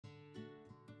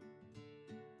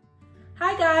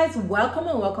Hi guys, welcome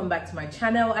and welcome back to my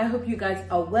channel. I hope you guys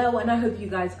are well and I hope you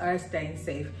guys are staying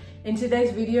safe. In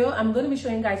today's video, I'm going to be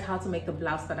showing you guys how to make the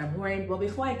blouse that I'm wearing. But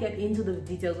before I get into the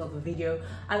details of the video,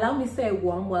 allow me to say a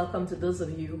warm welcome to those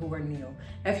of you who are new.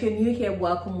 If you're new here,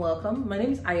 welcome, welcome. My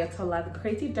name is Ayotolaoff, the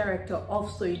creative director of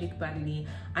Adunni,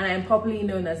 and I am popularly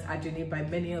known as Adunni by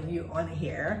many of you on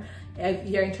here. If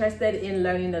you're interested in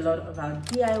learning a lot about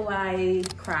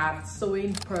DIY, crafts,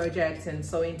 sewing projects, and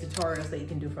sewing tutorials that you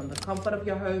can do from the comfort of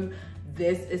your home,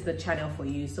 this is the channel for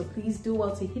you. So please do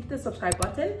well to hit the subscribe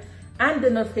button and the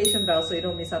notification bell so you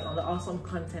don't miss out on the awesome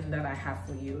content that I have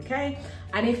for you, okay?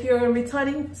 And if you're a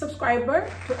returning subscriber,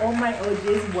 to all my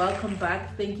OGs, welcome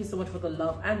back. Thank you so much for the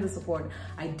love and the support.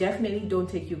 I definitely don't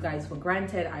take you guys for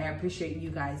granted. I appreciate you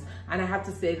guys. And I have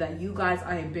to say that you guys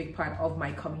are a big part of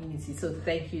my community. So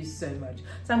thank you so much.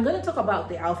 So I'm gonna talk about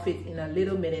the outfit in a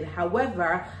little minute.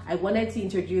 However, I wanted to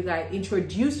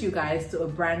introduce you guys to a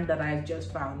brand that I've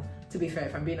just found. To be fair,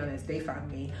 if I'm being honest, they found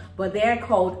me. But they're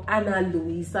called Ana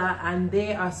Luisa and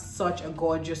they are such a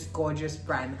gorgeous, gorgeous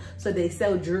brand. So they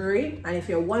sell jewelry. And if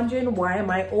you're wondering why am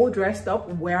I all dressed up,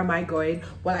 where am I going?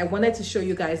 Well, I wanted to show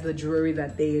you guys the jewelry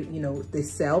that they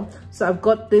sell. So I've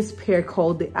got this pair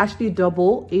called the Ashley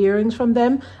Double earrings from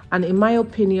them. And in my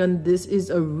opinion, this is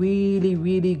a really,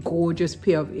 really gorgeous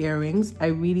pair of earrings. I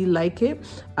really like it.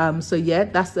 So yeah,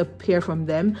 that's the pair from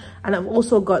them. And I've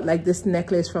also got like this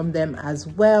necklace from them as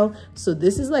well. So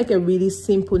this is like a really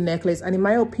simple necklace, and in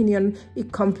my opinion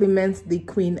it complements the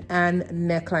Queen Anne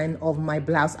neckline of my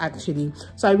blouse actually.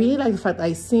 So I really like the fact that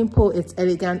it's simple, it's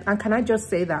elegant, and can I just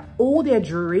say that all their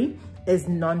jewelry is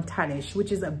non-tarnish,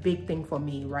 which is a big thing for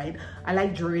me, right? I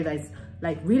like jewelry that's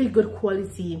like really good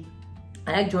quality.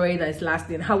 I like jewelry that is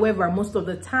lasting. However, most of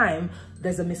the time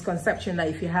there's a misconception that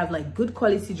if you have like good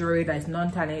quality jewelry that is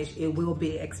non-tarnished, it will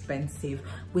be expensive.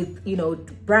 With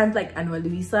brands like Ana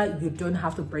Luisa, you don't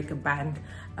have to break a bank.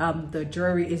 The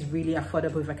jewelry is really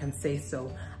affordable, if I can say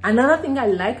so. Another thing I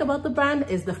like about the brand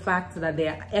is the fact that they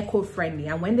are eco-friendly,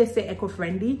 and when they say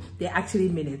eco-friendly, they actually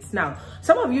mean it. Now,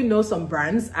 some of you know some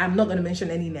brands, I'm not going to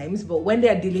mention any names, but when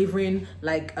they're delivering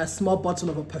like a small bottle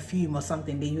of a perfume or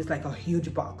something, they use like a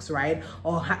huge box, right?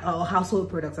 Or household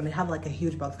products, and they have like a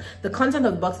huge box. The content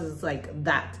of the box is like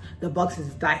that. The box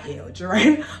is that huge,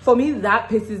 right? For me, that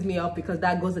pisses me off because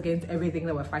that goes against everything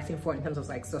that we're fighting for in terms of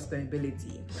like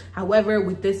sustainability. However,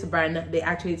 with this brand, they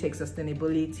actually take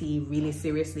sustainability really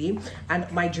seriously.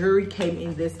 And my jewelry came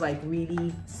in this like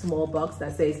really small box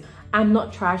that says, "I'm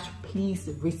not trash, please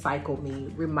recycle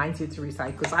me." Reminds you to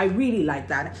recycle. So I really like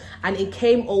that. And it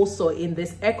came also in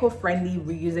this eco-friendly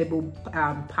reusable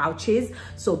pouches.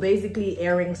 So basically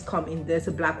earrings come in this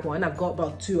black one. I've got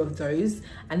about 2 of those.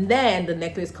 And then the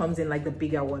necklace comes in like the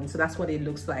bigger one. So that's what it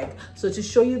looks like. So to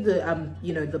show you the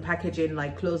the packaging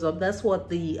like close up, that's what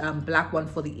the black one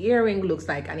for the earring looks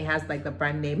like. And it has like the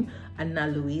brand name Ana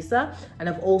Luisa. And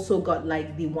I've also got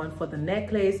like the one for the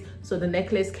necklace. So the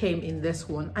necklace came in this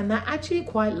one, and I actually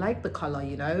quite like the color.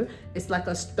 It's like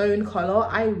a stone color.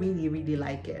 I really, really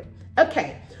like it.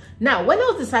 Okay, now when I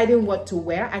was deciding what to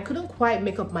wear, I couldn't quite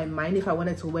make up my mind if I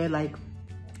wanted to wear like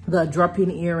the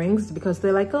drop-in earrings, because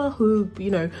they're like a hoop, a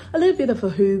little bit of a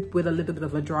hoop with a little bit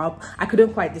of a drop. I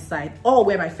couldn't quite decide, or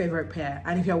wear my favorite pair.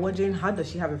 And if you're wondering, how does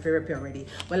she have a favorite pair already?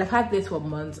 Well, I've had this for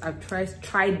months. I've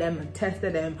tried them and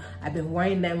tested them. I've been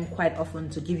wearing them quite often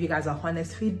to give you guys a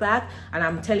honest feedback. And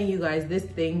I'm telling you guys, these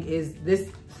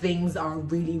things are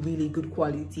really, really good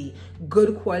quality.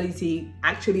 Good quality,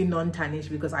 actually non-tarnished,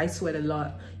 because I sweat a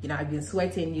lot. I've been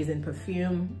sweating using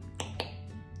perfume.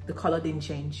 The color didn't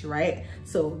change, right?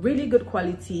 So really good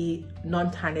quality,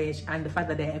 non-tarnished, and the fact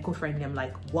that they're eco-friendly, I'm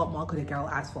like, what more could a girl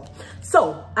ask for?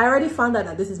 So I already found out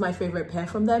that this is my favorite pair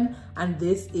from them, and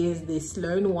this is the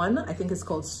Sloan one. I think it's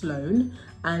called Sloan,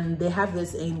 and they have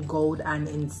this in gold and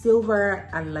in silver,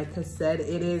 and like I said,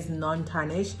 it is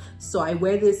non-tarnished. So I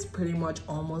wear this pretty much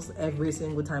almost every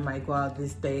single time I go out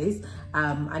these days.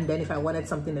 And then if I wanted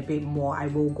something a bit more, I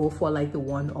will go for like the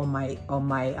one on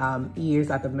my ears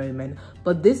at the moment.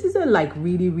 But this is a like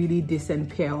really, really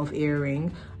decent pair of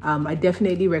earring. I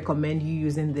definitely recommend you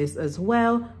using this as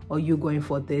well, or you going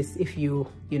for this if you're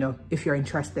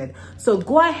interested. So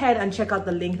go ahead and check out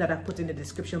the link that I put in the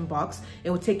description box. It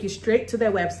will take you straight to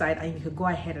their website and you can go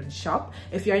ahead and shop.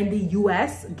 If you're in the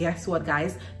US, guess what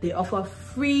guys, they offer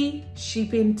free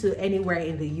shipping to anywhere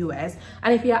in the US.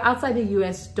 And if you're outside the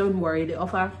US, don't worry, they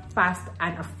offer fast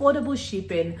and affordable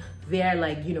shipping. They're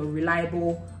like, you know,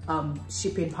 reliable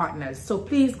shipping partners. So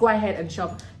please go ahead and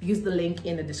shop. Use the link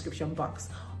in the description box.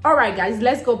 All right, guys,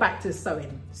 let's go back to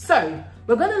sewing. So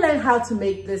we're going to learn how to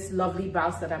make this lovely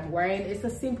blouse that I'm wearing. It's a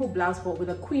simple blouse, but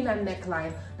with a queen and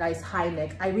neckline that is high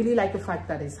neck. I really like the fact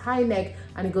that it's high neck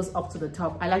and it goes up to the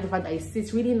top. I like the fact that it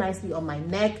sits really nicely on my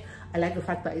neck. I like the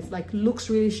fact that it's like looks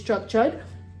really structured.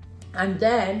 And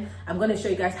then I'm going to show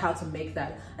you guys how to make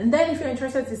that. And then if you're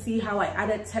interested to see how I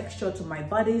added texture to my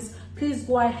bodice, please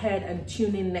go ahead and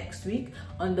tune in next week.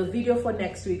 On the video for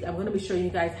next week, I'm going to be showing you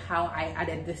guys how I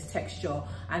added this texture.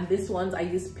 And this ones, I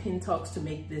use pin tucks to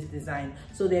make this design.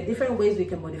 So there are different ways we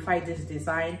can modify this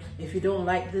design. If you don't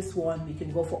like this one, we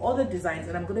can go for other designs.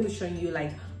 And I'm going to be showing you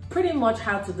like pretty much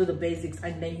how to do the basics,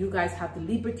 and then you guys have the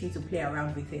liberty to play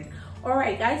around with it. All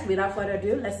right, guys, without further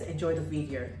ado, let's enjoy the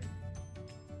video.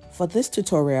 For this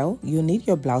tutorial, you need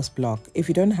your blouse block. If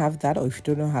you don't have that, or if you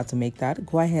don't know how to make that,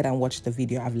 go ahead and watch the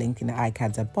video I've linked in the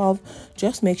iCards above.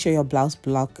 Just make sure your blouse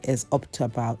block is up to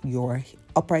about your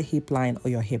upper hip line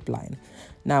or your hip line.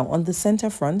 Now on the center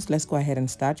front, let's go ahead and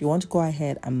start. You want to go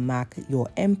ahead and mark your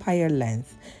empire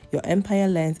length. Your empire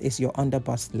length is your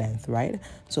underbust length, right?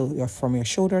 So you're from your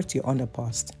shoulder to your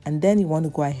underbust. And then you want to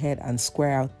go ahead and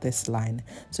square out this line.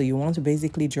 So you want to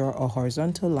basically draw a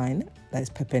horizontal line that is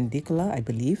perpendicular, I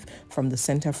believe, from the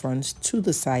center front to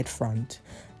the side front.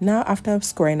 Now, after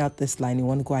squaring out this line, you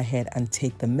want to go ahead and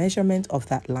take the measurement of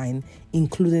that line,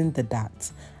 including the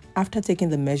darts. After taking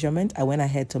the measurement, I went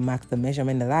ahead to mark the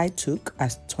measurement that I took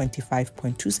as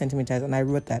 25.2 centimeters, and I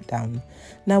wrote that down.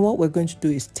 Now what we're going to do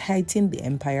is tighten the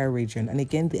empire region, and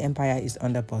again the empire is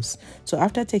underbust. So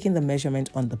after taking the measurement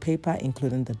on the paper,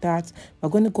 including the darts, we're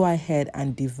going to go ahead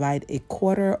and divide a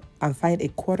quarter and find a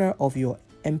quarter of your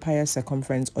empire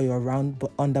circumference or your round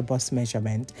underbust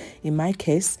measurement. In my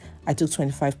case, I took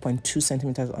 25.2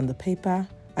 centimeters on the paper,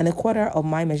 and a quarter of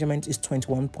my measurement is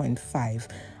 21.5.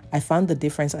 I found the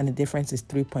difference, and the difference is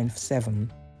 3.7.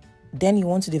 Then you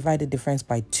want to divide the difference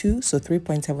by 2. So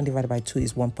 3.7 divided by 2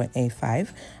 is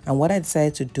 1.85. And what I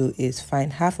decided to do is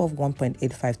find half of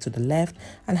 1.85 to the left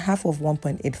and half of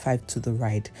 1.85 to the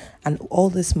right. And all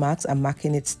these marks, I'm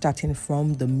marking it starting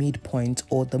from the midpoint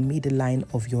or the midline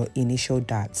of your initial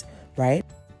dart, right?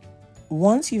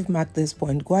 Once you've marked this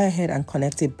point, go ahead and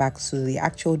connect it back to the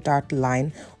actual dart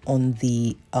line on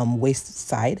the waist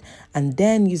side, and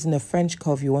then using a French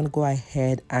curve, you want to go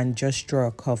ahead and just draw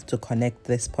a curve to connect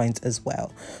this point as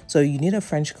well. So you need a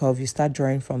French curve. You start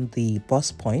drawing from the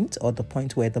bust point, or the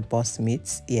point where the bust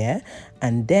meets, yeah,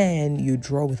 and then you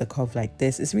draw with a curve like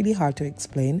this. It's really hard to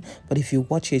explain, but if you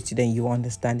watch it, then you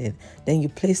understand it. Then you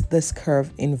place this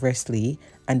curve inversely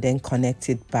and then connect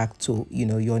it back to, you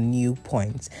know, your new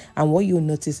point. And what you'll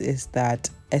notice is that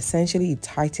essentially it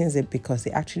tightens it because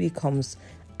it actually comes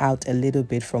out a little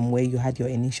bit from where you had your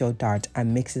initial dart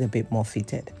and makes it a bit more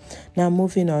fitted. Now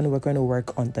moving on, we're going to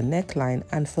work on the neckline,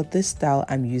 and for this style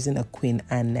I'm using a queen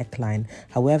and neckline.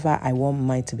 However, I want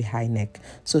mine to be high neck.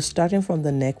 So starting from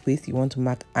the neck width, you want to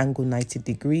mark angle 90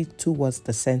 degrees towards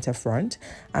the center front,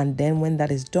 and then when that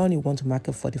is done, you want to mark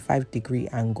a 45-degree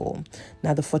angle.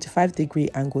 Now the 45-degree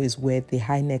angle is where the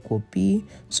high neck will be,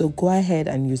 so go ahead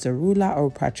and use a ruler or a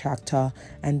protractor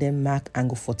and then mark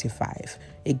angle 45.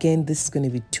 Again, this is going to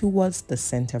be towards the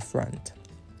center front.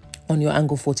 On your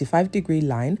angle 45-degree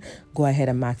line, go ahead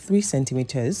and mark 3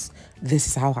 centimeters. This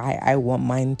is how high I want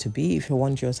mine to be. If you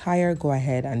want yours higher, go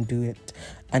ahead and do it.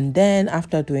 And then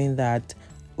after doing that,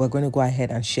 we're going to go ahead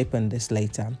and shape on this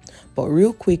later. But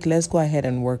real quick, let's go ahead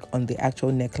and work on the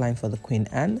actual neckline for the Queen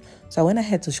Anne. So I went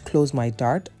ahead to close my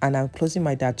dart, and I'm closing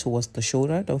my dart towards the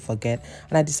shoulder, don't forget.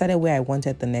 And I decided where I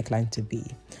wanted the neckline to be.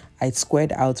 I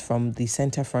squared out from the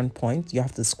center front point. You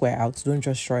have to square out. Don't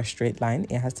just draw a straight line.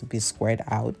 It has to be squared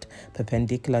out,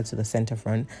 perpendicular to the center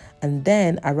front. And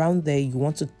then around there, you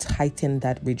want to tighten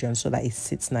that region so that it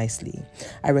sits nicely.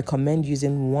 I recommend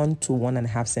using 1 to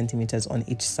 1.5 centimeters on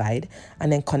each side,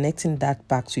 and then connecting that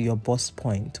back to your bust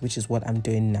point, which is what I'm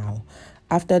doing now.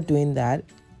 After doing that,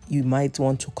 you might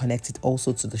want to connect it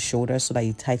also to the shoulder so that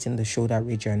you tighten the shoulder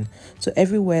region. So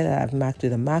everywhere that I've marked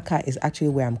with a marker is actually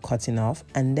where I'm cutting off,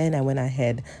 and then I went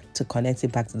ahead to connect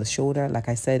it back to the shoulder. Like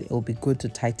I said, it will be good to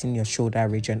tighten your shoulder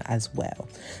region as well.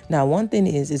 Now, one thing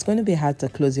is, it's going to be hard to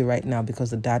close it right now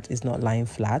because the dart is not lying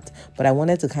flat, but I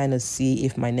wanted to kind of see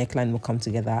if my neckline will come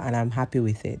together, and I'm happy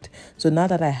with it. So now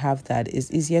that I have that,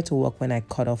 it's easier to work when I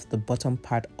cut off the bottom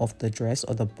part of the dress,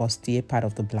 or the bustier part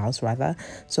of the blouse rather.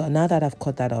 So now that I've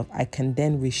cut that off, I can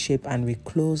then reshape and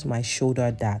reclose my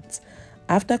shoulder darts.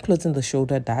 After closing the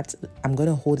shoulder darts, I'm going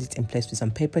to hold it in place with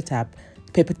some paper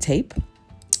tape,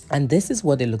 and this is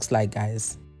what it looks like,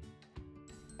 guys.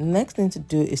 Next thing to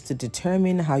do is to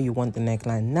determine how you want the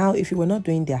neckline. Now, if you were not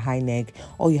doing the high neck,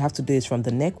 all you have to do is from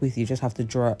the neck width, you just have to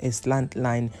draw a slant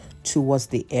line towards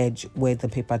the edge where the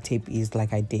paper tape is,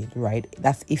 like I did, right?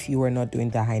 That's if you were not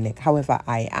doing the high neck. However,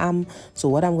 I am. So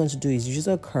what I'm going to do is use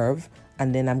a curve,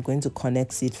 and then I'm going to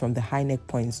connect it from the high neck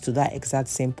points to that exact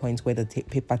same point where the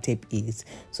paper tape is,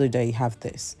 so that you have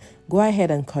this. Go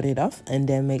ahead and cut it off, and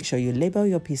then make sure you label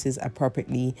your pieces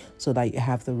appropriately so that you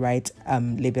have the right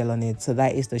label on it. So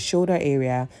that is the shoulder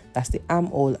area, that's the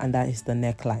armhole, and that is the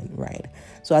neckline, right?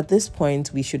 So at this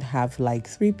point, we should have like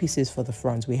 3 pieces for the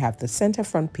front. We have the center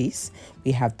front piece,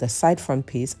 we have the side front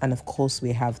piece, and of course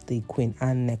we have the Queen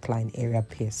Anne neckline area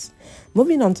piece.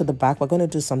 Moving on to the back, we're going to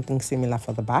do something similar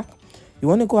for the back. You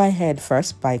want to go ahead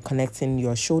first by connecting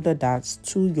your shoulder darts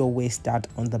to your waist dart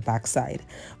on the back side.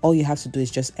 All you have to do is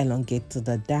just elongate to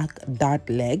the dart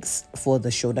legs for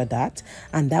the shoulder dart,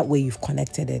 and that way you've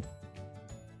connected it.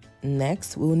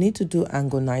 Next, we'll need to do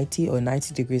angle 90 or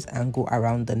 90 degrees angle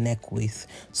around the neck width.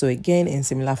 So again, in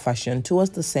similar fashion, towards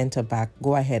the center back,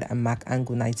 go ahead and mark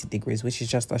angle 90 degrees, which is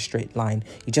just a straight line.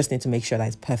 You just need to make sure that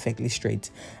it's perfectly straight.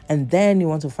 And then you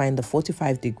want to find the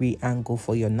 45-degree angle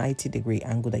for your 90-degree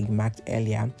angle that you marked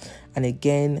earlier. And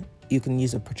again, you can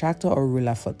use a protractor or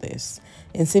ruler for this.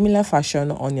 In similar fashion,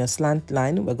 on your slant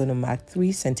line, we're going to mark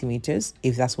 3 centimeters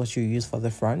if that's what you use for the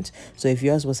front. So if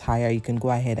yours was higher, you can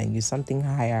go ahead and use something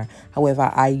higher. However,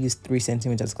 I used 3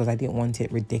 centimeters because I didn't want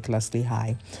it ridiculously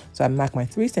high. So I mark my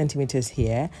 3 centimeters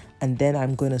here, and then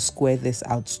I'm going to square this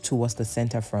out towards the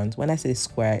center front. When I say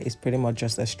square, it's pretty much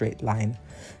just a straight line.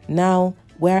 Now,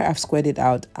 where I've squared it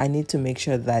out, I need to make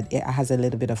sure that it has a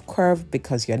little bit of curve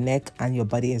because your neck and your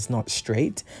body is not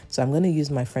straight. So I'm going to use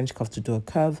my French cuff to do a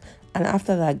curve. And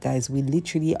after that, guys, we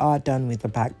literally are done with the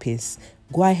back piece.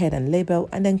 Go ahead and label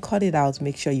and then cut it out.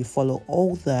 Make sure you follow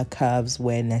all the curves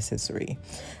where necessary.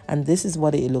 And this is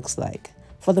what it looks like.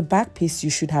 For the back piece,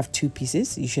 you should have 2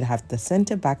 pieces. You should have the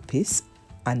center back piece,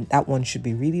 and that one should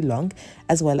be really long,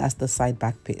 as well as the side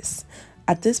back piece.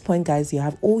 At this point, guys, you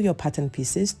have all your pattern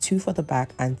pieces, 2 for the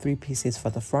back and 3 pieces for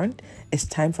the front. It's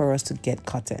time for us to get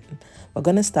cutting. We're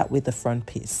going to start with the front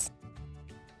piece.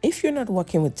 If you're not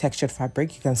working with textured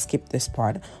fabric, you can skip this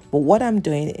part. But what I'm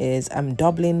doing is I'm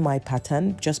doubling my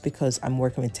pattern just because I'm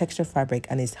working with textured fabric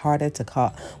and it's harder to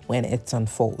cut when it's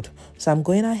unfold. So I'm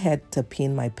going ahead to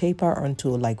pin my paper onto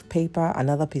like paper,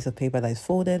 another piece of paper that is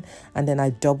folded, and then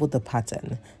I double the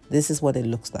pattern. This is what it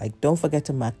looks like. Don't forget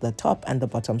to mark the top and the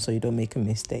bottom so you don't make a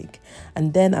mistake.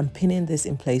 And then I'm pinning this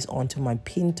in place onto my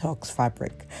pin tucks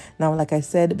fabric. Now, like I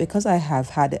said, because I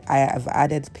have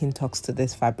added pin tucks to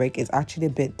this fabric, it's actually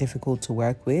a bit difficult to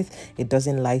work with. It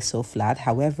doesn't lie so flat.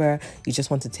 However, you just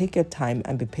want to take your time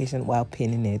and be patient while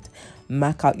pinning it.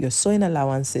 Mark out your sewing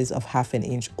allowances of ½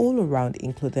 inch all around,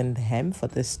 including the hem for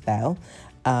this style.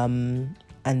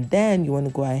 And then you want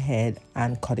to go ahead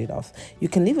and cut it off. You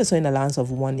can leave a sewing allowance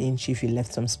of 1 inch if you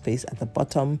left some space at the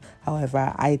bottom.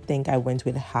 However, I think I went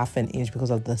with ½ inch because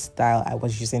of the style I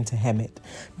was using to hem it.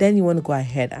 Then you want to go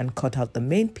ahead and cut out the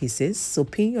main pieces. So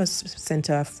pin your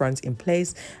center front in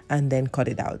place and then cut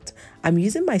it out. I'm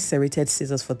using my serrated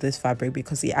scissors for this fabric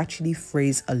because it actually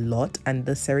frays a lot, and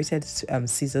the serrated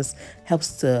scissors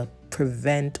helps to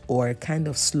prevent or kind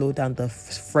of slow down the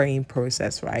fraying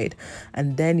process, right?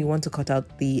 And then you want to cut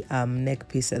out the neck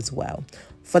piece as well.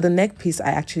 For the neck piece, I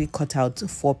actually cut out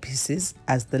 4 pieces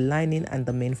as the lining and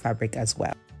the main fabric as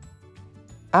well.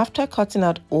 After cutting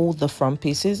out all the front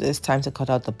pieces, it's time to cut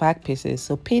out the back pieces.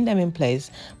 So pin them in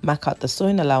place, mark out the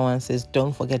sewing allowances.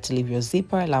 Don't forget to leave your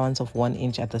zipper allowance of 1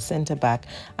 inch at the center back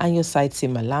and your side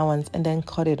seam allowance, and then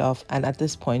cut it off. And at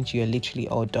this point, you're literally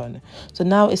all done. So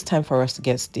now it's time for us to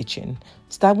get stitching.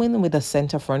 Starting with the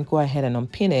center front, go ahead and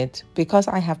unpin it. Because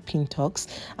I have pin tucks,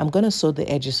 I'm going to sew the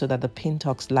edges so that the pin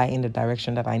tucks lie in the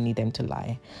direction that I need them to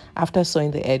lie. After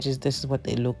sewing the edges, this is what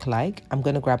they look like. I'm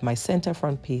going to grab my center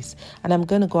front piece and I'm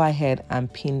going to go ahead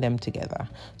and pin them together.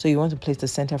 So you want to place the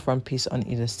center front piece on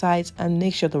either side and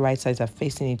make sure the right sides are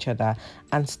facing each other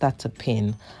and start to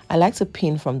pin. I like to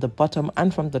pin from the bottom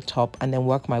and from the top and then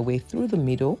work my way through the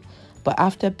middle. But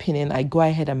after pinning, I go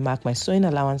ahead and mark my sewing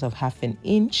allowance of ½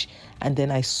 inch, and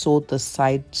then I sew the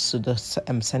side to the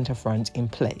center front in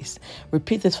place.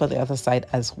 Repeat this for the other side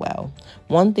as well.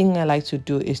 One thing I like to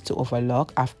do is to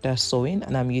overlock after sewing,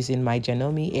 and I'm using my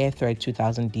Janome Air Thread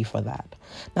 2000D for that.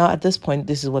 Now at this point,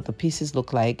 this is what the pieces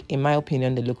look like. In my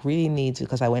opinion, they look really neat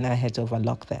because I went ahead to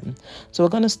overlock them. So we're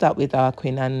going to start with our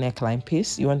Queen Anne neckline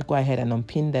piece. You want to go ahead and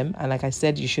unpin them, and like I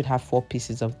said, you should have 4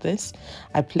 pieces of this.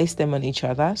 I place them on each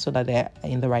other so that they're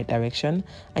in the right direction,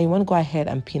 and you want to go ahead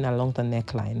and pin along the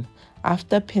neckline.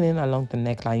 After pinning along the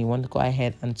neckline, you want to go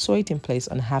ahead and sew it in place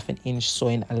on 1/2 inch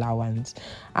sewing allowance.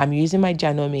 I'm using my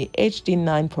Janome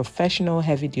HD9 Professional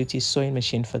heavy duty sewing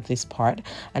machine for this part,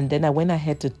 and then I went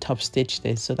ahead to top stitch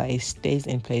this so that it stays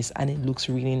in place and it looks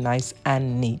really nice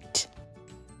and neat.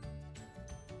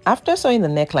 After sewing the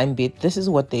neckline bit, this is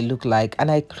what they look like,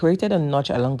 and I created a notch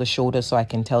along the shoulder so I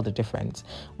can tell the difference.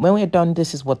 When we're done,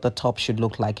 this is what the top should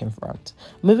look like in front.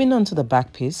 Moving on to the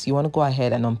back piece, you want to go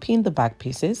ahead and unpin the back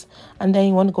pieces, and then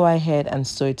you want to go ahead and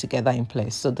sew it together in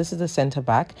place. So this is the center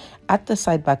back, add the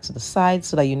side back to the side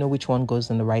so that you know which one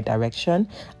goes in the right direction,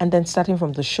 and then starting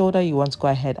from the shoulder, you want to go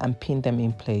ahead and pin them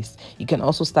in place. You can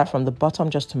also start from the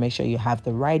bottom just to make sure you have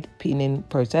the right pinning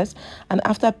process, and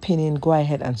after pinning, go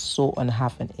ahead and sew on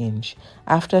 1/2 inch.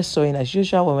 After sewing, as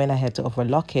usual, we went ahead to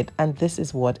overlock it, and this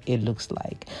is what it looks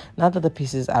like. Now that the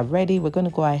pieces are ready, we're going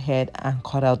to go ahead and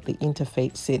cut out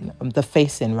the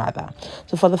facing rather.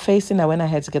 So for the facing, I went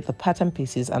ahead to get the pattern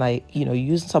pieces, and I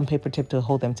used some paper tape to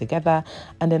hold them together,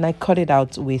 and then I cut it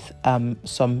out with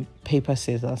some paper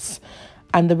scissors.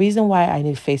 And the reason why I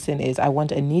need facing is I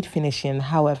want a neat finishing.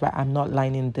 However, I'm not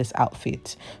lining this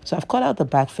outfit. So I've cut out the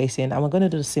back facing, and we're going to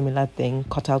do a similar thing,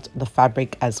 cut out the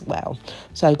fabric as well.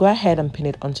 So I go ahead and pin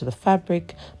it onto the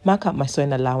fabric, mark out my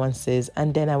sewing allowances,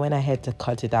 and then I went ahead to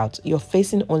cut it out. Your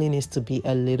facing only needs to be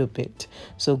a little bit.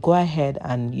 So go ahead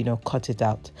and, cut it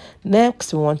out.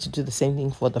 Next, we want to do the same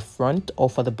thing for the front or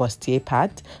for the bustier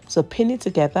part. So pin it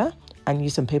together and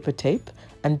use some paper tape,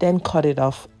 and then cut it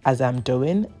off as I'm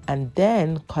doing, and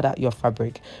then cut out your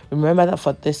fabric. Remember that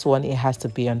for this one, it has to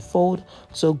be unfold.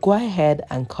 So go ahead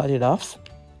and cut it off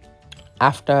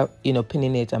after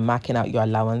pinning it and marking out your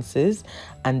allowances,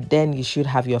 and then you should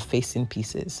have your facing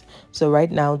pieces. So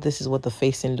right now, this is what the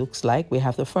facing looks like. We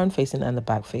have the front facing and the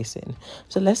back facing.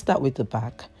 So let's start with the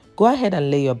back. Go ahead and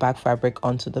lay your back fabric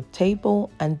onto the table,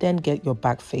 and then get your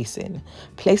back facing.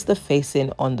 Place the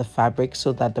facing on the fabric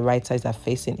so that the right sides are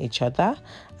facing each other,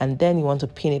 and then you want to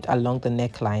pin it along the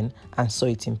neckline and sew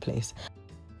it in place.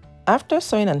 After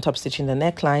sewing and top stitching the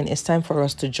neckline, it's time for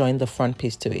us to join the front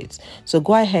piece to it. So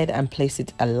go ahead and place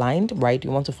it aligned, right? You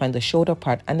want to find the shoulder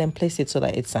part and then place it so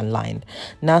that it's aligned.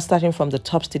 Now, starting from the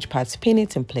top stitch parts, pin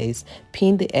it in place,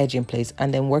 pin the edge in place,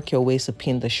 and then work your way to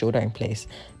pin the shoulder in place.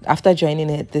 After joining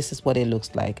it, this is what it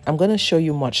looks like. I'm going to show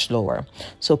you much slower.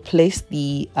 So place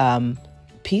the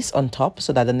piece on top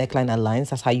so that the neckline aligns.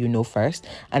 That's how you know first.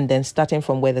 And then starting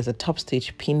from where there's a top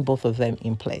stitch, pin both of them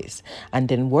in place, and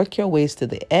then work your ways to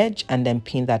the edge and then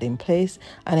pin that in place,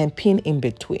 and then pin in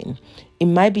between. It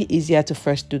might be easier to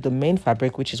first do the main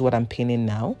fabric, which is what I'm pinning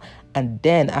now, and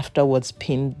then afterwards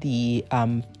pin the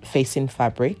facing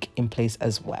fabric in place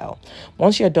as well.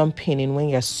 Once you're done pinning, when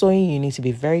you're sewing, you need to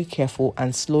be very careful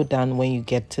and slow down when you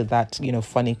get to that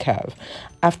funny curve.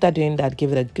 After doing that,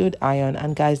 give it a good iron,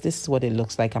 and guys, this is what it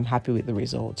looks like. I'm happy with the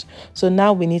results. So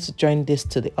now we need to join this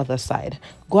to the other side.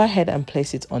 Go ahead and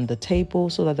place it on the table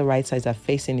so that the right sides are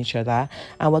facing each other,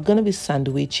 and we're going to be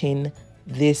sandwiching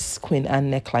this Queen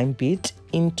Anne neckline bit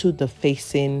into the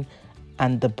facing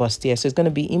and the bustier. So it's going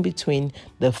to be in between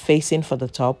the facing for the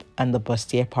top and the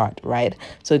bustier part, right?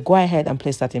 So go ahead and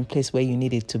place that in place where you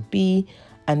need it to be.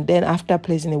 And then after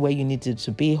placing it where you need it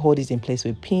to be, hold it in place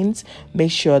with pins.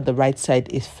 Make sure the right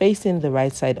side is facing the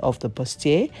right side of the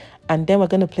bustier. And then we're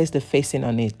going to place the facing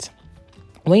on it.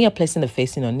 When you're placing the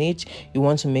facing on it, you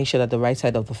want to make sure that the right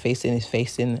side of the facing is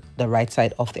facing the right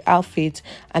side of the outfit,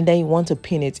 and then you want to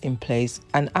pin it in place.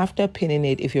 And after pinning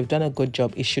it, if you've done a good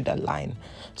job, it should align.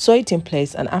 Sew it in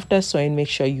place, and after sewing, make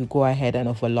sure you go ahead and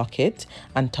overlock it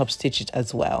and top stitch it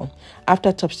as well.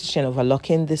 After top stitching and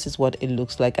overlocking, this is what it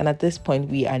looks like, and at this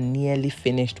point we are nearly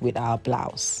finished with our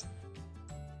blouse.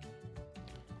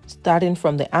 Starting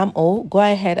from the armhole, go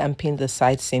ahead and pin the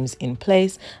side seams in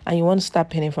place, and you want to start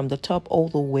pinning from the top all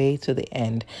the way to the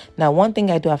end. Now, one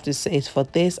thing I do have to say is for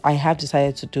this, I have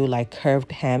decided to do like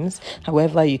curved hems.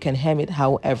 However, you can hem it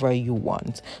however you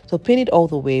want. So pin it all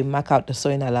the way, mark out the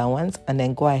sewing allowance, and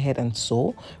then go ahead and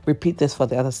sew. Repeat this for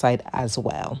the other side as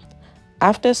well.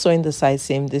 After sewing the side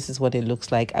seam, this is what it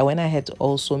looks like. I went ahead to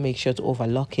also make sure to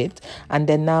overlock it, and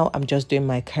then now I'm just doing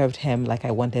my curved hem like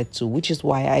I wanted to, which is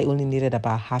why I only needed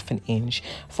about 1/2 inch.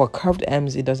 For curved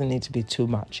hems, it doesn't need to be too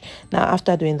much. Now,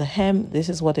 after doing the hem, this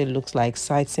is what it looks like.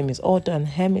 Side seam is all done,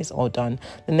 hem is all done.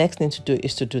 The next thing to do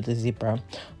is to do the zipper.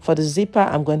 For the zipper,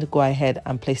 I'm going to go ahead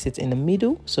and place it in the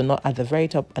middle, so not at the very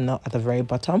top and not at the very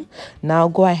bottom. Now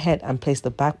go ahead and place the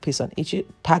back piece on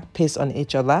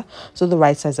each other, so the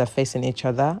right sides are facing each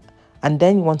other. and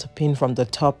then you want to pin from the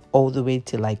top all the way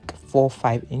to like 4 or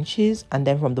 5 inches, and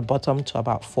then from the bottom to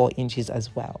about 4 inches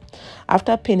as well.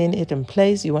 After pinning it in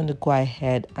place, you want to go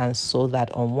ahead and sew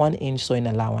that on 1 inch sewing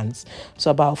allowance,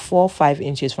 so about 4 or 5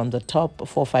 inches from the top,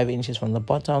 4 or 5 inches from the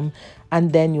bottom,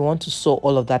 and then you want to sew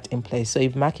all of that in place. So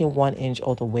you're marking 1 inch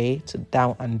all the way to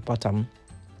down and bottom.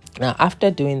 Now after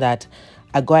doing that,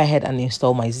 I go ahead and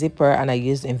install my zipper, and I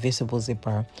use the invisible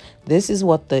zipper. This is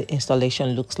what the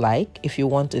installation looks like. If you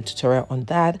want a tutorial on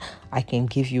that, I can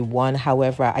give you one.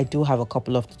 However, I do have a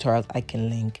couple of tutorials I can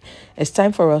link. It's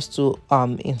time for us to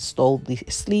install the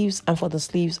sleeves, and for the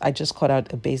sleeves I just cut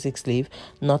out a basic sleeve,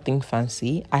 nothing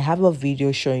fancy. I have a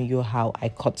video showing you how I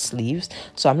cut sleeves,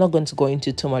 so I'm not going to go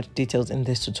into too much details in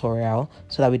this tutorial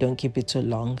so that we don't keep it too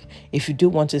long. If you do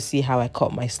want to see how I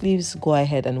cut my sleeves, go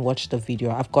ahead and watch the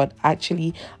video. I've got actually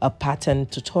a pattern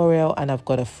tutorial and I've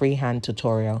got a freehand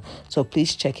tutorial, so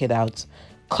please check it out.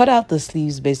 Cut out the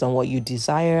sleeves based on what you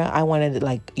desire. I wanted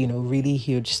like, you know, really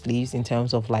huge sleeves in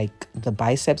terms of like the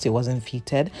biceps, it wasn't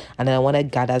fitted, and then I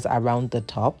wanted gathers around the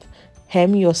top.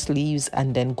 Hem your sleeves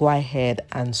and then go ahead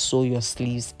and sew your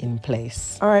sleeves in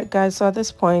place. All right guys, so at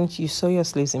this point you sew your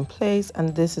sleeves in place,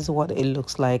 and this is what it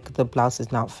looks like. The blouse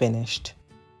is now finished.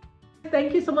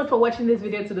 Thank you so much for watching this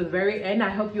video to the very end. I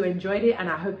hope you enjoyed it, and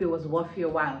I hope it was worth your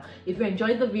while. If you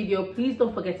enjoyed the video, please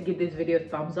don't forget to give this video a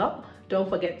thumbs up. Don't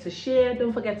forget to share.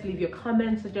 Don't forget to leave your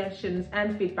comments, suggestions,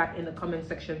 and feedback in the comment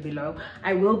section below.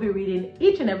 I will be reading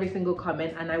each and every single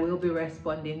comment, and I will be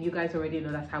responding. You guys already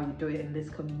know that's how we do it in this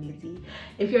community.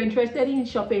 If you're interested in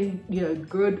shopping, you know,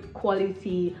 good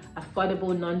quality,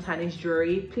 affordable, non-tarnished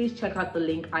jewelry, please check out the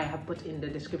link I have put in the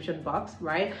description box,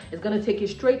 right? It's going to take you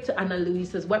straight to Ana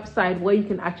Luisa's website, where you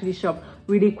can actually shop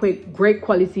really quick, great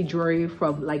quality jewelry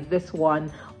from like this one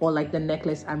or like the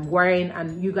necklace I'm wearing,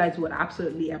 and you guys would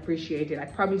absolutely appreciate it. I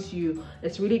promise you,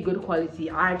 it's really good quality.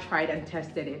 I've tried and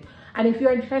tested it. And if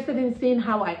you're interested in seeing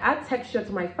how I add texture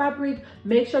to my fabric,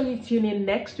 make sure you tune in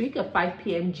next week at 5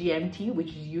 p.m. GMT,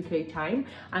 which is UK time,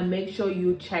 and make sure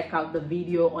you check out the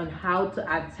video on how to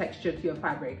add texture to your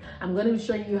fabric. I'm going to be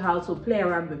showing you how to play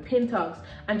around with pin tucks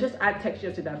and just add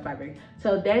texture to that fabric.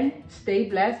 Till then, stay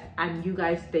blessed and you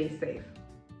guys stay safe.